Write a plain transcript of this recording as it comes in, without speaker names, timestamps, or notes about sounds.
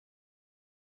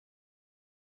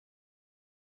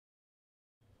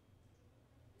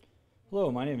Hello,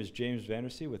 my name is James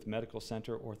Vandersea with Medical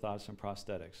Center Orthotics and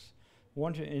Prosthetics. I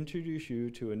want to introduce you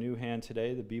to a new hand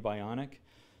today, the Bebionic.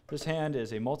 This hand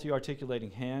is a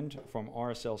multi-articulating hand from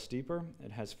RSL Steeper.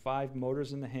 It has 5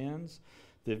 motors in the hands.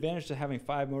 The advantage to having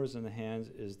 5 motors in the hands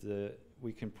is that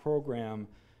we can program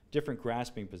different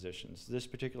grasping positions. This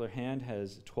particular hand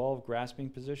has 12 grasping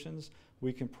positions.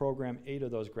 We can program 8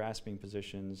 of those grasping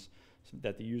positions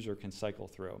that the user can cycle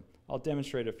through. I'll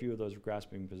demonstrate a few of those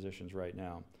grasping positions right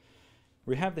now.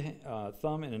 We have the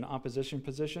thumb in an opposition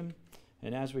position,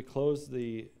 and as we close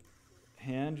the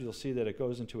hand, you'll see that it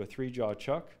goes into a 3-jaw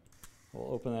chuck.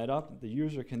 We'll open that up. The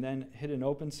user can then hit an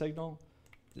open signal.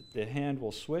 The hand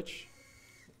will switch,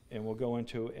 and we'll go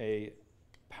into a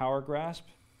power grasp.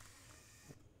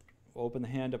 We'll open the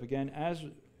hand up again.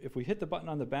 If we hit the button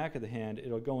on the back of the hand,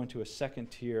 it'll go into a second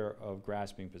tier of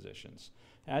grasping positions.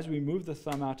 As we move the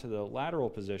thumb out to the lateral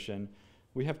position,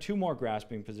 we have 2 more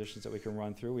grasping positions that we can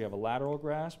run through. We have a lateral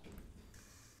grasp,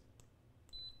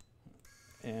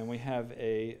 and we have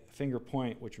a finger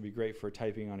point, which would be great for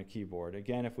typing on a keyboard.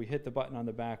 Again, if we hit the button on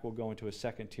the back, we'll go into a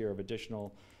second tier of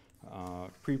additional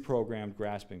pre-programmed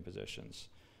grasping positions.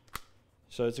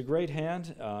 So it's a great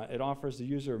hand. It offers the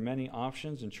user many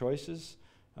options and choices.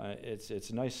 It's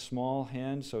a nice small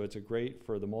hand, so it's great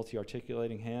for the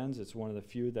multi-articulating hands. It's one of the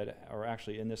few that are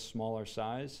actually in this smaller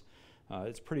size.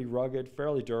 It's pretty rugged,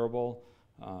 fairly durable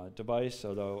device,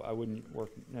 although I wouldn't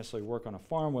necessarily work on a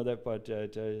farm with it, but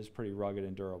it is pretty rugged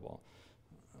and durable.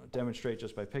 Demonstrate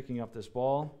just by picking up this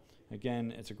ball.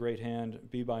 Again, it's a great hand.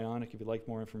 Bebionic. If you'd like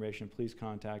more information, please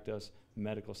contact us,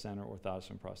 Medical Center Orthotics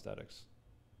and Prosthetics.